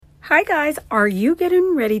Hi guys, are you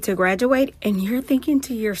getting ready to graduate and you're thinking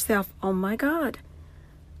to yourself, oh my God,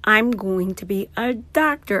 I'm going to be a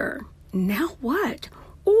doctor. Now what?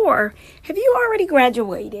 Or have you already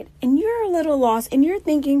graduated and you're a little lost and you're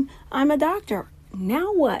thinking, I'm a doctor.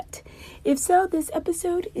 Now what? If so, this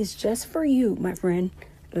episode is just for you, my friend.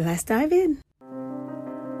 Let's dive in.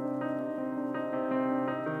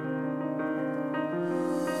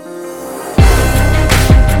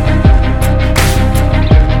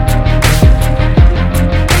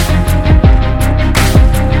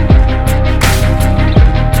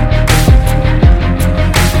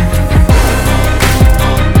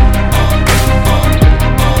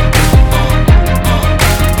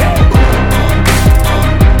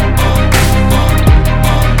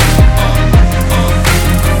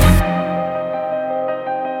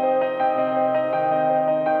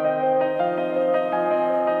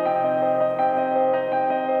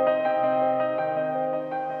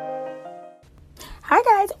 Hi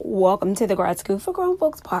guys, welcome to the Grad School for Grown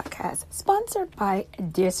Folks podcast, sponsored by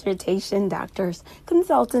Dissertation Doctors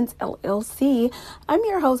Consultants LLC. I'm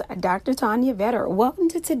your host, Dr. Tanya Vetter. Welcome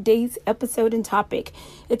to today's episode and topic.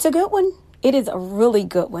 It's a good one. It is a really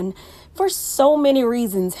good one for so many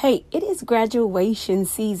reasons. Hey, it is graduation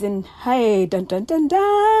season. Hey, dun dun dun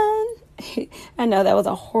dun. I know that was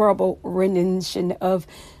a horrible rendition of,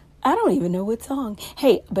 I don't even know what song.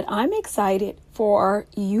 Hey, but I'm excited for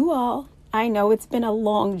you all. I know it's been a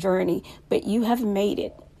long journey, but you have made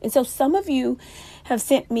it. And so some of you have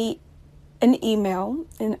sent me an email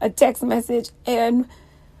and a text message, and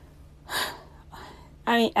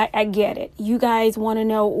I get it. You guys want to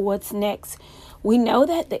know what's next. We know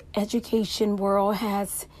that the education world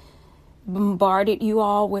has bombarded you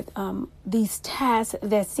all with these tasks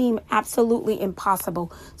that seem absolutely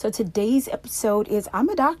impossible. So today's episode is I'm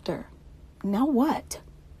a doctor. Now what?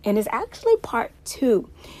 And it's actually part 2.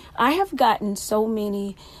 I have gotten so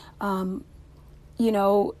many,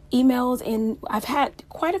 emails, and I've had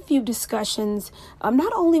quite a few discussions,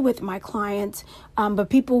 not only with my clients, but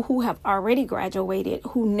people who have already graduated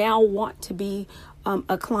who now want to be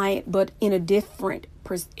a client, but in a different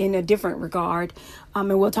regard.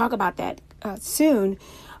 And we'll talk about that soon,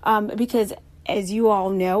 because as you all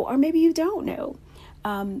know, or maybe you don't know,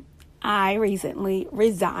 I recently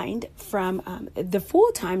resigned from the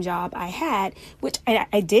full-time job I had, which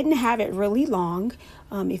I didn't have it really long.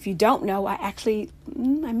 If you don't know, I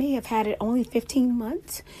may have had it only 15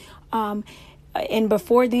 months. And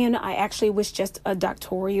before then, I actually was just a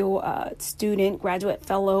doctoral student, graduate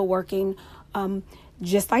fellow working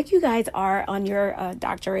just like you guys are on your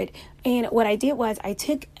doctorate. And what I did was I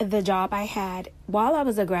took the job I had while I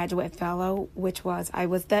was a graduate fellow, which was I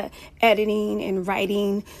was the editing and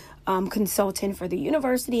writing consultant for the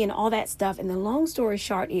university and all that stuff. And the long story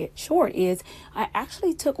short is I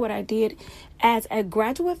actually took what I did as a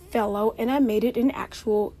graduate fellow and I made it an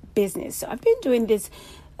actual business. So I've been doing this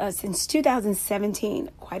since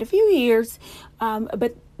 2017, quite a few years.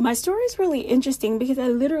 But my story is really interesting because I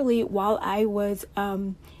literally, while I was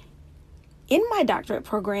in my doctorate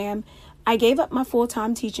program, I gave up my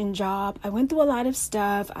full-time teaching job. I went through a lot of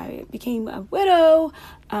stuff. I became a widow.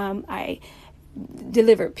 I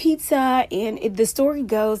delivered pizza, and the story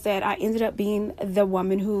goes that I ended up being the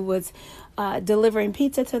woman who was delivering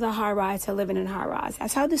pizza to the high rise, to living in high rise.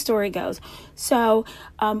 That's how the story goes. So,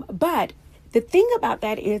 but the thing about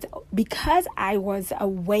that is because I was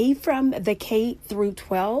away from the K through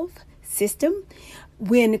 12 system,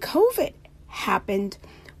 when COVID happened,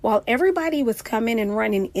 while everybody was coming and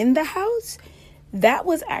running in the house, that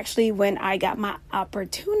was actually when I got my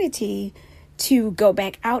opportunity to go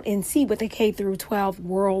back out and see what the K through 12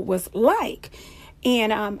 world was like.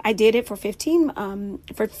 And I did it for 15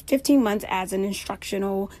 months as an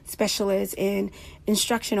instructional specialist and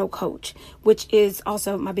instructional coach, which is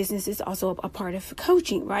also, my business is also a part of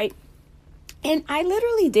coaching, right? And I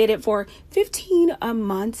literally did it for 15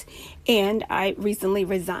 months, and I recently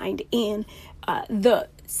resigned. And the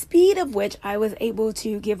speed of which I was able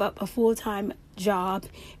to give up a full-time job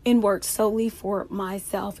and work solely for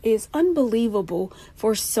myself is unbelievable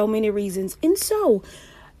for so many reasons. And so,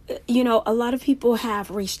 a lot of people have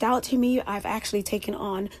reached out to me. I've actually taken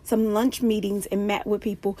on some lunch meetings and met with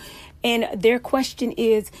people, and their question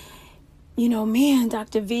is, man,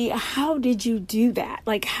 Dr. V, how did you do that?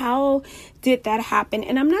 Like, how did that happen?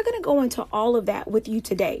 And I'm not going to go into all of that with you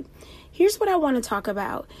today. Here's what I want to talk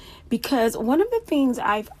about, because one of the things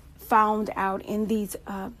I've found out in these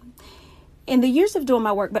in the years of doing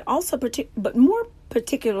my work, but also but more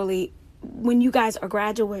particularly when you guys are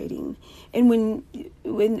graduating, and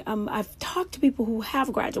when I've talked to people who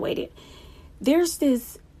have graduated, there's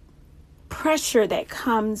this pressure that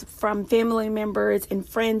comes from family members and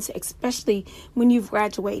friends, especially when you've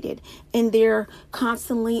graduated, and they're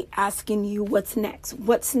constantly asking you, what's next?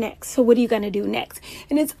 What's next? So what are you going to do next?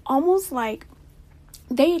 And it's almost like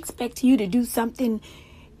they expect you to do something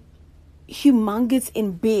humongous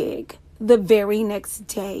and big the very next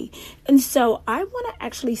day. And so I want to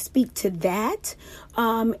actually speak to that.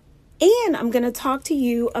 And I'm going to talk to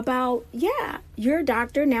you about, you're a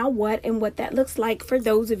doctor, now what, and what that looks like for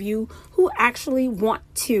those of you who actually want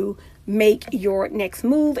to make your next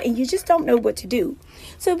move and you just don't know what to do.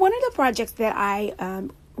 So one of the projects that I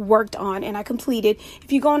worked on and I completed,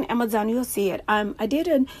 if you go on Amazon, you'll see it. I did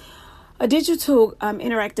a digital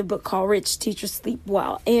interactive book called Rich Teachers Sleep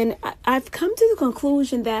Well. And I've come to the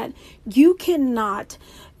conclusion that you cannot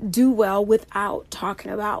do well without talking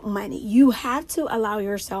about money. You have to allow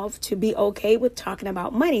yourself to be okay with talking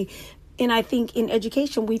about money. And I think in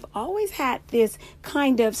education, we've always had this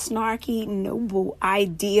kind of snarky, noble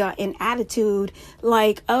idea and attitude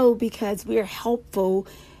like, oh, because we're helpful,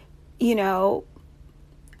 it's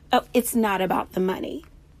not about the money.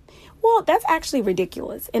 Well, that's actually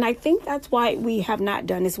ridiculous. And I think that's why we have not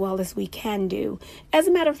done as well as we can do. As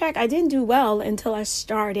a matter of fact, I didn't do well until I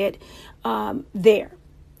started there.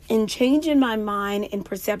 And changing my mind and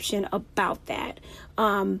perception about that.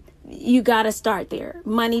 You got to start there.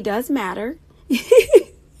 Money does matter.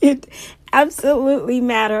 It absolutely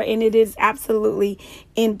matter. And it is absolutely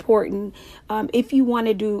important if you want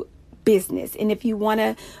to do business and if you want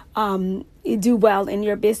to do well in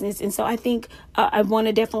your business. And so I think I want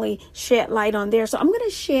to definitely shed light on there. So I'm going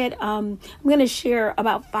to share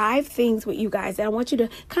about 5 things with you guys that I want you to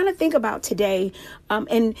kind of think about today.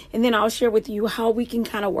 And then I'll share with you how we can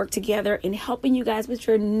kind of work together in helping you guys with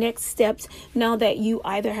your next steps now that you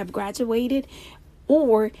either have graduated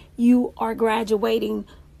or you are graduating,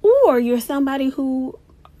 or you're somebody who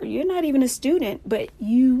you're not even a student, but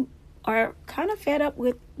you are kind of fed up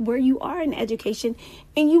with where you are in education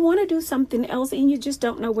and you want to do something else and you just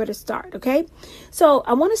don't know where to start. Okay. So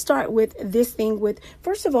I want to start with this thing with,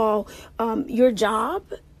 first of all, your job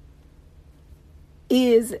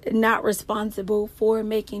is not responsible for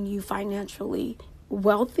making you financially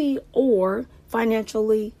wealthy or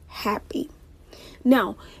financially happy.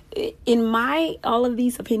 Now, all of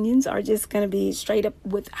these opinions are just going to be straight up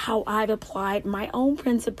with how I've applied my own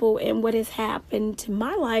principle and what has happened to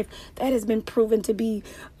my life that has been proven to be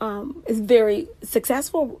is very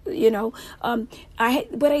successful. What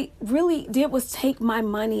I really did was take my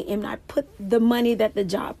money and I put the money that the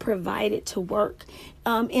job provided to work.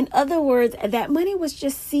 In other words, that money was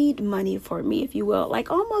just seed money for me, if you will.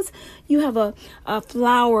 Like almost you have a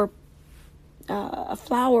flower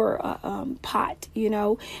pot,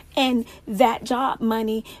 and that job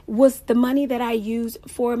money was the money that I used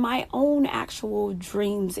for my own actual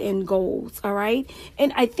dreams and goals. All right.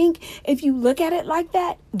 And I think if you look at it like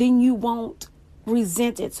that, then you won't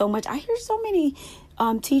resent it so much. I hear so many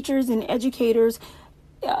teachers and educators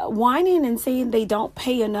whining and saying they don't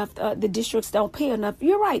pay enough. The districts don't pay enough.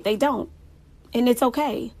 You're right. They don't. And it's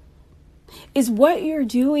okay. It's what you're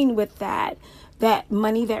doing with that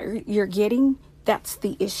money that you're getting. That's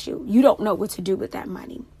the issue. You don't know what to do with that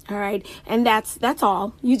money. All right. And that's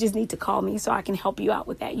all. You just need to call me so I can help you out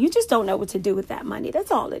with that. You just don't know what to do with that money. That's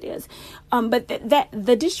all it is. But that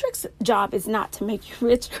the district's job is not to make you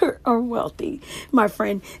rich or wealthy, my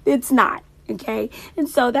friend. It's not. Okay. And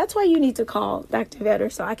so that's why you need to call Dr.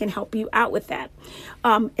 Vetter so I can help you out with that.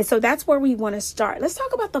 And so that's where we want to start. Let's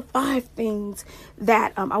talk about the 5 things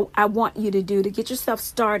that I want you to do to get yourself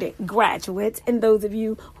started, graduates, and those of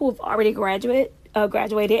you who have already graduated,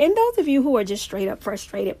 and those of you who are just straight up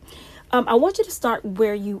frustrated. I want you to start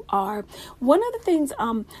where you are. One of the things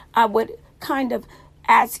I would kind of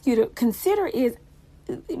ask you to consider is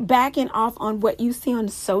backing off on what you see on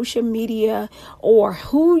social media or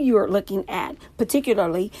who you're looking at,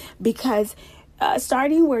 particularly because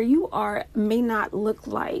starting where you are may not look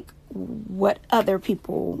like what other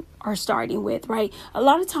people are starting with, right? A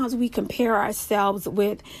lot of times we compare ourselves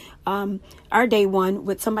with our day one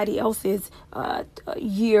with somebody else's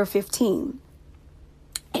year 15.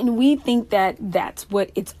 And we think that that's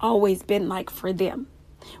what it's always been like for them.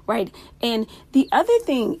 Right. And the other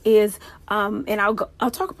thing is, and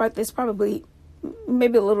I'll talk about this probably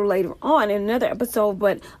maybe a little later on in another episode,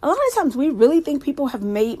 but a lot of times we really think people have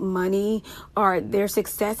made money or their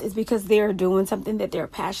success is because they're doing something that they're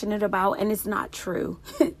passionate about. And it's not true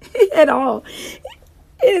at all.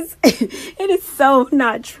 It is so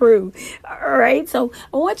not true. All right. So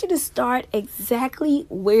I want you to start exactly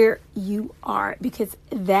where you are because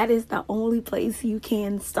that is the only place you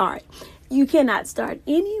can start. You cannot start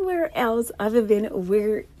anywhere else other than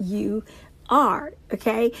where you are.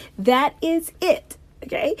 Okay. That is it.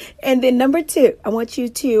 Okay. And then number 2, I want you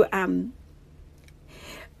to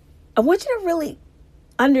really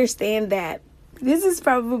understand that this is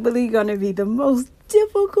probably going to be the most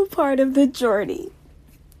difficult part of the journey.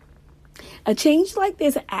 A change like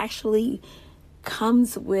this actually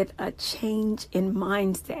comes with a change in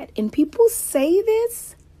mindset. And people say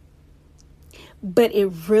this, but it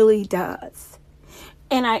really does.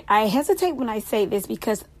 And I hesitate when I say this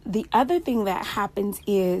because the other thing that happens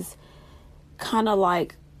is kind of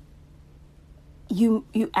like you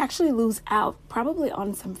actually lose out probably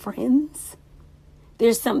on some friends.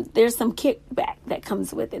 There's some kickback that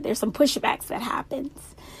comes with it. There's some pushbacks that happens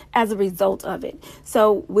as a result of it.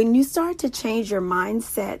 So when you start to change your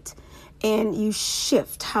mindset and you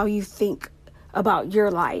shift how you think about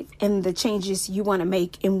your life and the changes you want to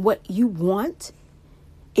make and what you want,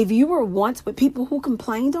 if you were once with people who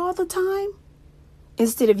complained all the time,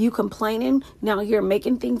 instead of you complaining, now you're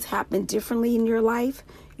making things happen differently in your life,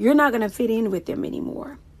 you're not going to fit in with them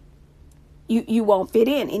anymore. You won't fit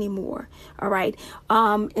in anymore. All right.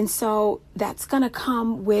 And so that's going to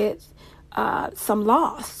come with some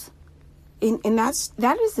loss. And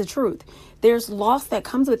that is the truth. There's loss that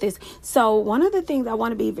comes with this. So one of the things I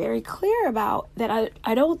want to be very clear about that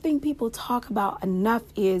I don't think people talk about enough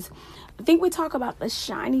is, I think we talk about the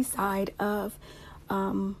shiny side of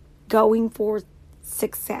going for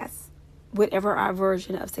success, whatever our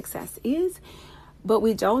version of success is. But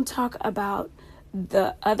we don't talk about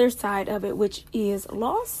the other side of it, which is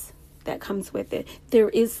loss that comes with it. There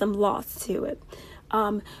is some loss to it.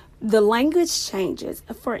 The language changes.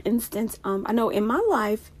 For instance, I know in my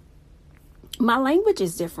life, my language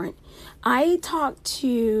is different. I talk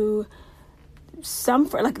to some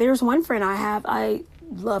friend, like there's one friend I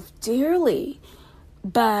love dearly,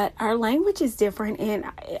 but our language is different, and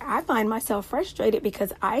I find myself frustrated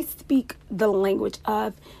because I speak the language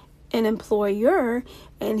of an employer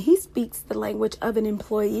and he speaks the language of an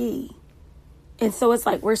employee. And so it's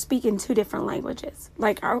like we're speaking 2 different languages.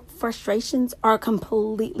 Like our frustrations are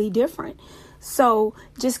completely different. So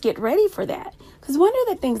just get ready for that. Because one of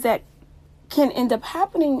the things that can end up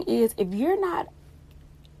happening is if you're not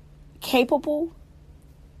capable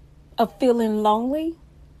of feeling lonely,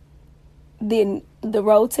 then the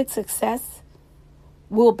road to success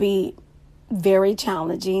will be very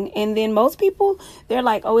challenging. And then most people, they're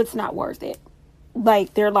like, oh, it's not worth it.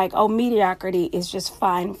 Like, they're like, oh, mediocrity is just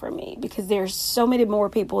fine for me because there's so many more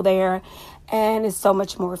people there and it's so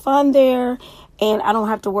much more fun there. And I don't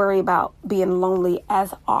have to worry about being lonely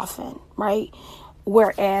as often, right?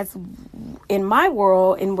 Whereas in my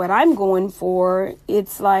world, in what I'm going for,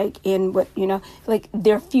 it's like in what, like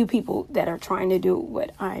there are few people that are trying to do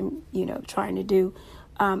what I'm, trying to do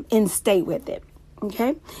and stay with it.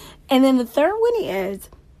 Okay. And then the third one is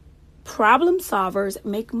problem solvers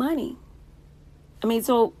make money. I mean,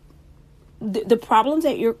 so the problems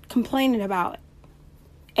that you're complaining about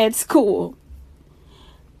at school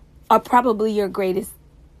are probably your greatest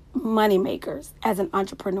money makers as an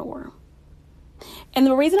entrepreneur. And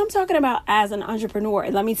the reason I'm talking about as an entrepreneur,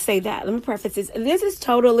 let me say that, let me preface this. This is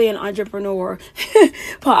totally an entrepreneur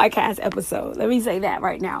podcast episode. Let me say that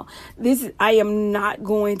right now. I am not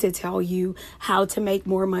going to tell you how to make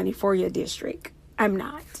more money for your district. I'm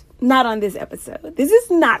not on this episode. This is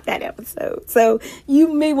not that episode. So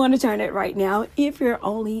you may want to turn it right now if your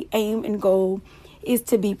only aim and goal is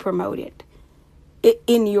to be promoted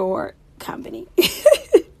in your company.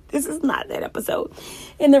 This is not that episode.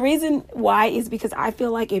 And the reason why is because I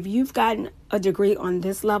feel like if you've gotten a degree on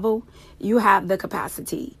this level, you have the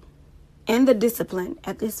capacity and the discipline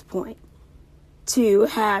at this point to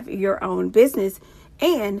have your own business.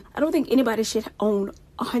 And I don't think anybody should own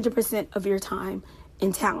 100% of your time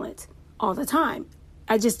and talent all the time.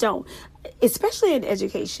 I just don't, especially in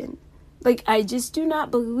education. Like, I just do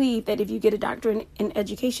not believe that if you get a doctorate in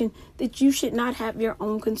education, that you should not have your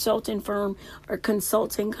own consulting firm or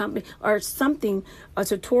consulting company or something, a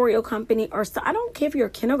tutorial company, or I don't care if you're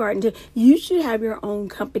a kindergarten. You should have your own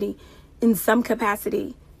company in some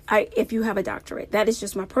capacity if you have a doctorate. That is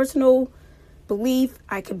just my personal belief.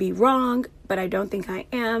 I could be wrong, but I don't think I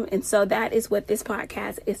am. And so that is what this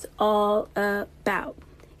podcast is all about.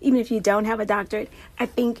 Even if you don't have a doctorate, I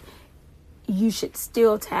think you should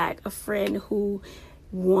still tag a friend who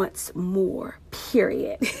wants more,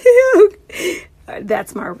 period.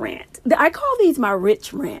 That's my rant. I call these my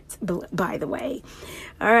rich rants, by the way.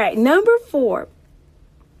 All right. Number 4,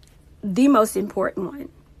 the most important one,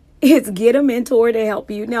 is get a mentor to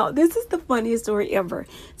help you. Now, this is the funniest story ever.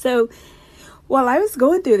 So while I was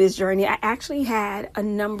going through this journey, I actually had a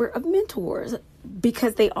number of mentors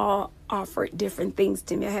because they all offered different things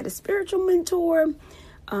to me. I had a spiritual mentor,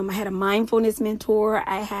 I had a mindfulness mentor,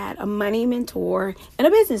 I had a money mentor, and a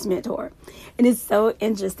business mentor. And it's so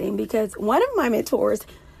interesting because one of my mentors,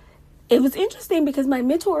 it was interesting because my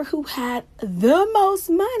mentor who had the most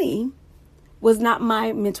money was not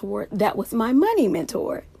my mentor. That was my money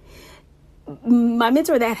mentor. My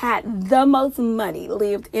mentor that had the most money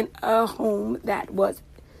lived in a home that was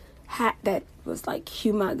like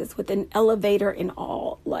humongous, with an elevator and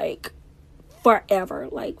all, like forever,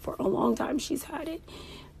 like for a long time she's had it.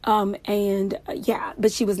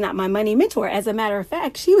 But she was not my money mentor. As a matter of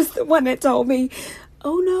fact, she was the one that told me,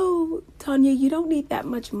 oh no, Tanya, you don't need that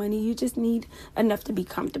much money. You just need enough to be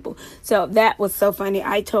comfortable. So that was so funny.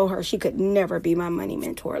 I told her she could never be my money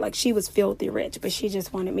mentor. Like, she was filthy rich, but she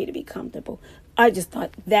just wanted me to be comfortable. I just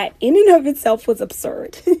thought that in and of itself was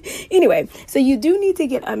absurd. Anyway, so you do need to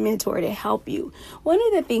get a mentor to help you. One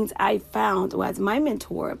of the things I found was my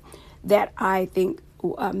mentor that I think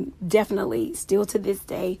definitely still to this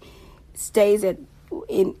day stays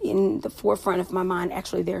in the forefront of my mind.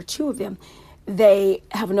 Actually, there are two of them. They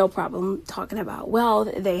have no problem talking about wealth.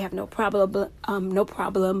 They have no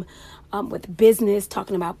problem with business,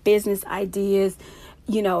 talking about business ideas.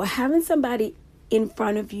 You know, having somebody in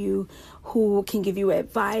front of you who can give you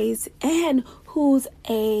advice and who's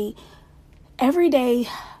a everyday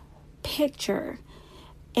picture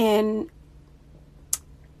and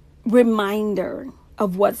reminder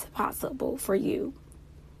of what's possible for you,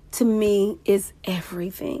 to me, is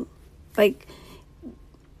everything. Like,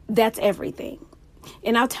 that's everything.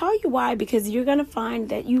 And I'll tell you why, because you're going to find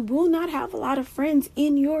that you will not have a lot of friends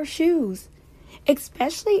in your shoes,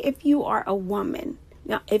 especially if you are a woman.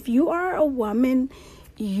 Now, if you are a woman,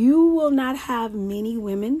 you will not have many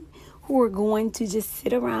women who are going to just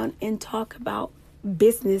sit around and talk about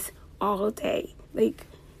business all day. Like,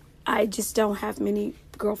 I just don't have many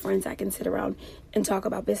girlfriends I can sit around and talk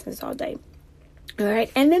about business all day. All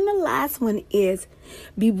right. And then the last one is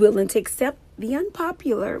be willing to accept the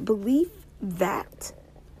unpopular belief that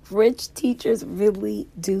rich teachers really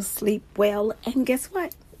do sleep well. And guess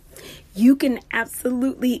what? You can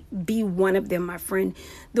absolutely be one of them, my friend.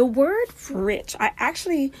 The word rich, I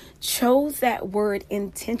actually chose that word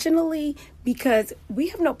intentionally because we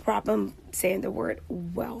have no problem saying the word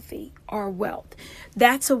wealthy or wealth.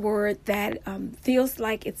 That's a word that feels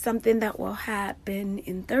like it's something that will happen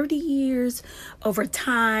in 30 years over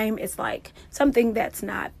time. It's like something that's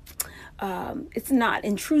not, it's not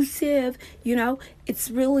intrusive, you know,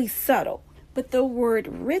 it's really subtle. But the word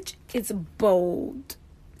rich is bold.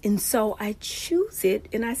 And so I choose it,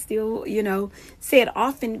 and I still, say it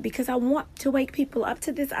often because I want to wake people up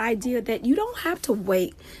to this idea that you don't have to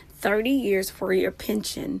wait 30 years for your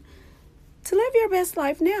pension to live your best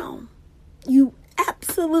life now. You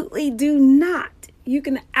absolutely do not. You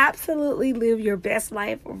can absolutely live your best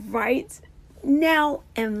life right now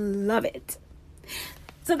and love it.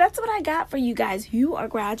 So that's what I got for you guys. You are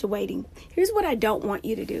graduating. Here's what I don't want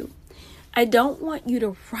you to do. I don't want you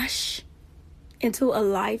to rush into a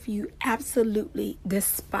life you absolutely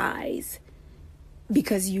despise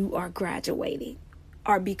because you are graduating,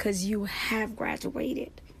 or because you have graduated,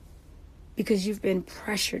 because you've been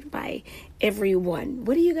pressured by everyone.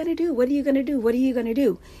 What are you going to do? What are you going to do? What are you going to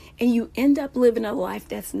do? And you end up living a life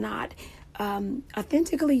that's not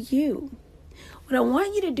authentically you. What I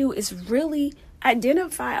want you to do is really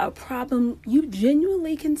identify a problem you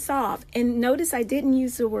genuinely can solve. And notice I didn't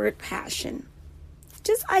use the word passion.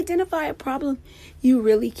 Just identify a problem you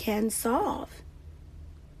really can solve.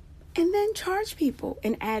 And then charge people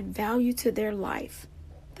and add value to their life.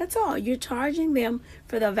 That's all. You're charging them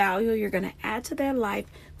for the value you're going to add to their life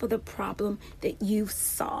for the problem that you've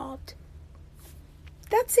solved.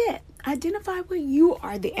 That's it. Identify what you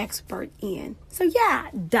are the expert in. So yeah,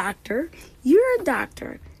 doctor, you're a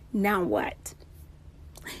doctor. Now what?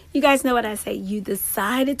 You guys know what I say. You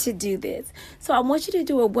decided to do this. So I want you to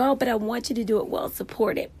do it well, but I want you to do it well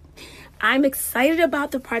supported. I'm excited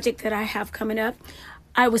about the project that I have coming up.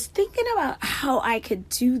 I was thinking about how I could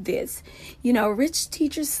do this. Rich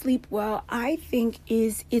Teachers Sleep Well, I think,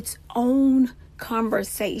 is its own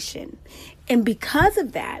conversation. And because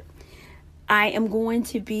of that, I am going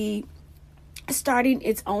to be starting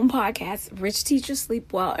its own podcast, Rich Teachers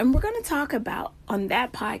Sleep Well. And we're going to talk about on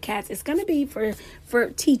that podcast, it's going to be for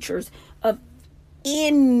teachers of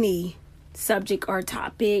any subject or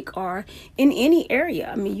topic or in any area.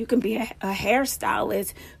 I mean, you can be a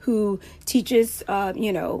hairstylist who teaches, I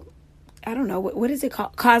don't know, what is it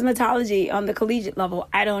called? Cosmetology on the collegiate level.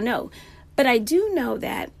 I don't know. But I do know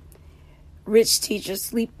that Rich Teachers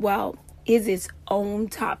Sleep Well is its own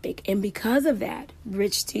topic. And because of that,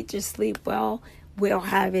 Rich Teachers Sleep Well will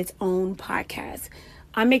have its own podcast.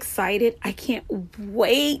 I'm excited. I can't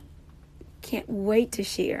wait to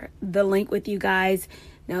share the link with you guys.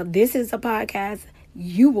 Now, this is a podcast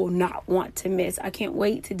you will not want to miss. I can't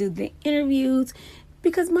wait to do the interviews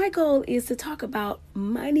because my goal is to talk about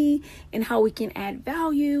money and how we can add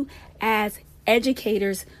value as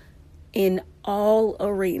educators in all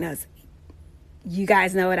arenas. You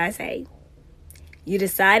guys know what I say. You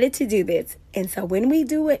decided to do this. And so when we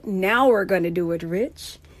do it, now we're going to do it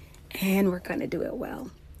rich and we're going to do it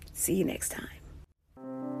well. See you next time.